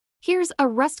Here's a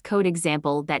Rust code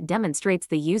example that demonstrates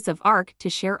the use of ARC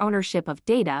to share ownership of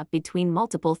data between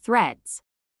multiple threads.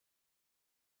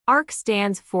 ARC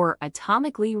stands for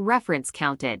Atomically Reference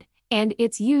Counted, and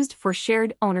it's used for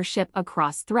shared ownership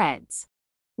across threads.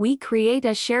 We create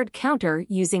a shared counter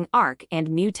using ARC and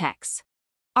mutex.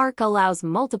 ARC allows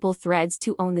multiple threads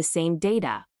to own the same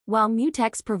data, while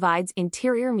mutex provides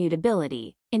interior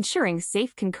mutability, ensuring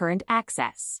safe concurrent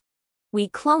access. We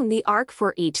clone the ARC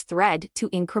for each thread to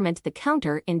increment the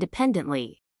counter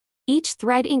independently. Each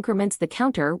thread increments the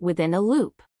counter within a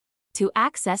loop. To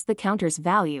access the counter's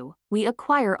value, we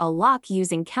acquire a lock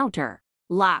using counter,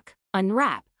 lock,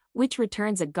 unwrap, which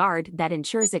returns a guard that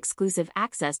ensures exclusive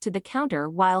access to the counter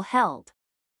while held.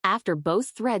 After both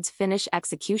threads finish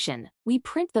execution, we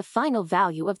print the final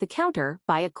value of the counter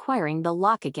by acquiring the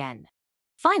lock again.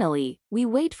 Finally, we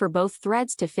wait for both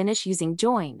threads to finish using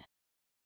join.